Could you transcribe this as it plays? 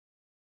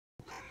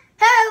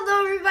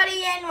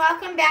everybody, and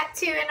welcome back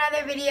to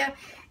another video.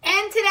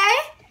 And today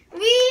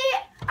we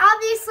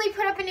obviously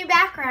put up a new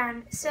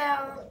background.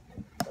 So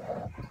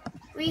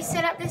we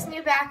set up this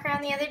new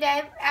background the other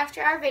day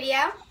after our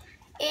video,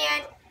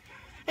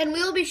 and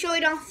we'll be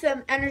showing off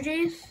some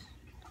energies.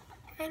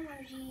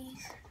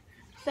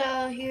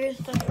 So here's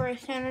the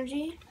first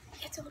energy.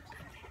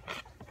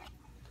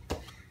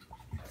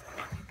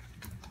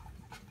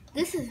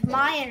 This is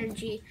my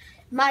energy,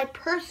 my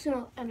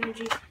personal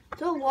energy,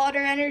 the water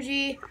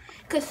energy,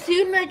 because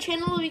soon my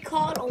channel will be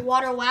called a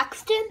Water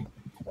Waxton.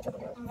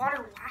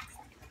 Water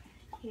Waxton?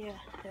 Yeah.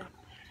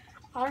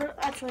 I don't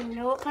actually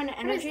know what kind of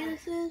energy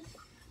this is.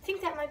 I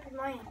think that might be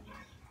my energy.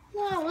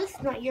 No, this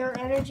is not your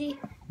energy.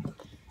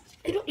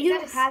 You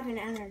don't have an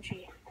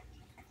energy.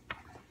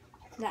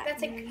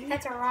 That's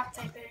a rock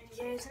type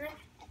energy, isn't it?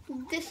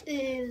 This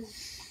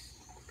is...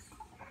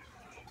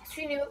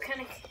 So you know what kind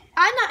of...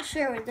 I'm not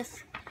sure what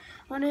this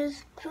one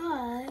is,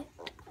 but...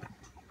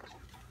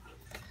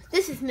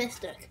 This is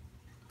Mystic.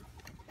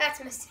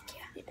 That's Mystic,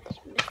 yeah. Yes,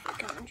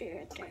 Mystic energy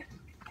right there.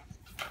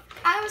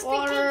 I was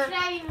thinking, should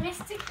I be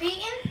Mystic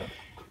Beaten?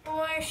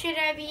 Or should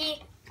I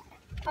be,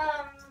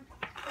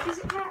 what is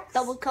it called?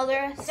 Double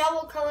color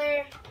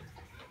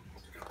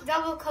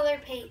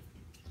paint.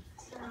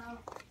 So,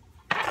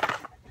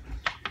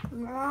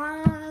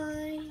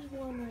 my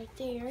one right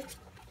there.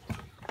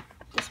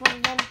 This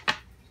one then.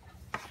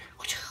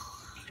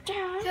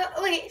 So,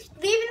 wait,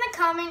 leave in the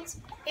comments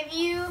if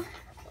you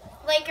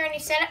like our new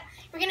setup.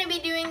 We're going to be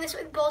doing this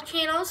with both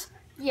channels.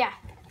 Yeah.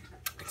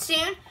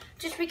 Soon.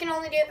 Just we can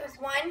only do it with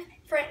one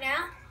for right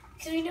now.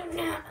 Because we don't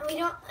know.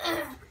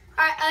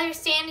 Our other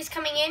stand is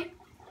coming in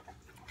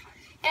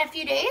a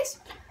few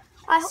days.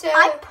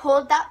 I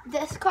pulled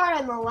this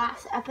card on the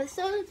last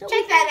episode. So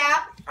check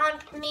that out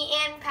on me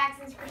and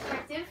Paxton's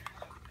perspective.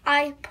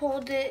 I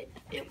pulled it.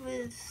 It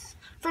was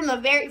from the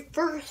very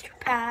first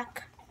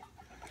pack.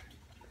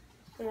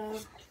 So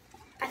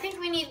I think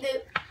we need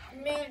to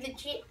move the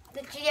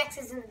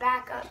GXs in the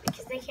back up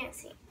because they can't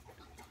see.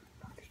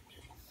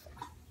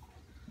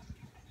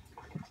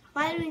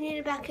 Why do we need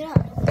to back it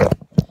up?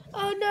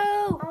 Oh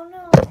no! Oh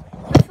no!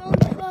 The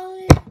phone's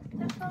falling.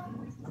 The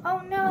phone.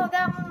 Oh no!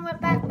 That one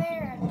went back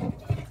there.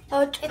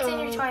 Oh, it's in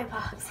your toy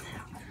box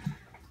now.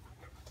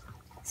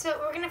 So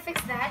we're gonna fix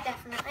that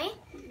definitely.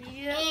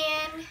 Yeah.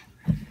 And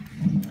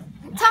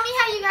tell me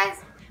how you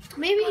guys.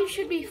 Maybe you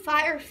should be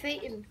Fire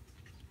Phaeton.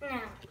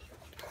 No.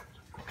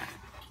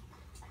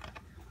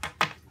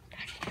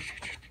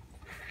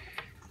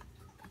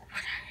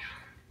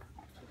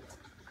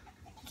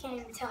 Can't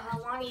even tell how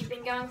long you've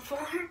been going for.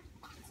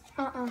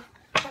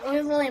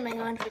 We've only been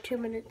going for 2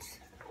 minutes.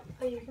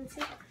 Oh, you can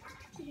see?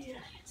 Yeah.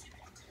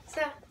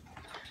 So,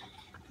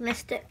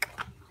 Mystic.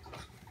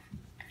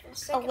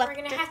 We're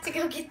going to have to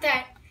go get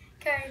that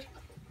card.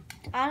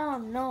 I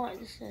don't know what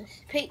this is.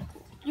 Hey,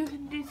 you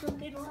can do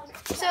something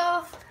like that.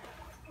 So,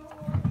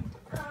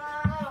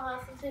 I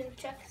don't have to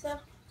check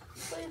stuff.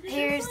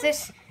 Here's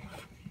this.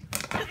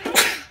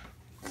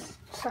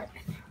 Sorry.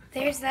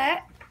 There's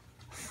that.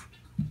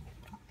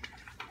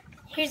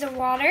 Here's the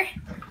water.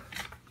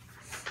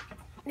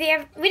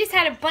 We just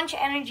had a bunch of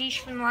energies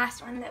from the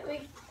last one that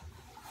we.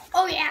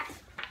 Oh yeah.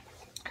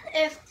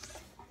 If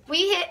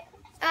we hit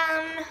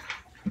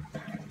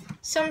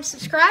some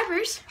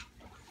subscribers,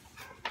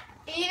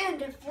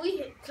 and if we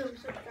hit some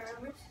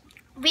subscribers,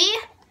 we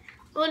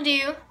will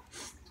do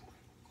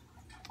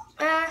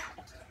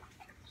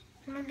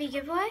maybe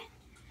giveaway.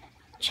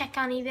 Check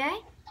on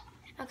eBay.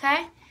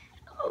 Okay.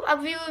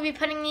 We will be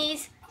putting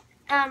these.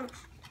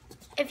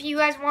 If you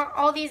guys want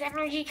all these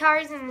energy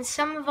cards and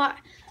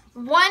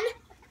one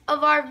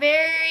of our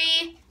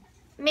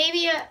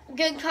maybe a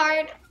good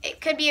card,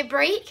 it could be a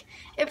break.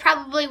 It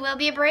probably will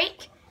be a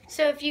break.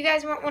 So if you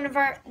guys want one of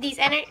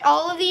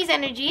all of these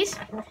energies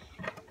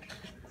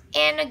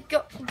and a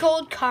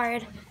gold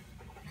card,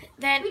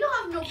 then we don't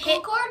have no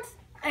gold cards.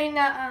 And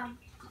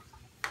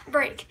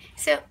break.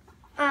 So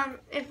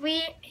if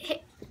we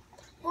hit,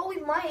 well, we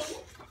might.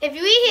 If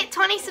we hit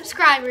 20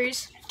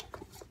 subscribers,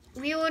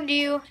 we will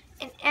do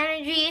an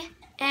energy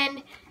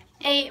and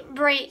a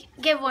break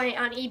giveaway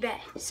on eBay.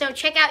 So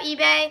check out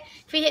eBay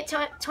if we hit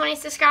 20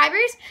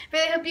 subscribers.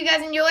 Really hope you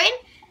guys enjoyed.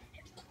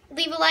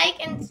 Leave a like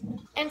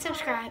and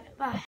subscribe. Bye.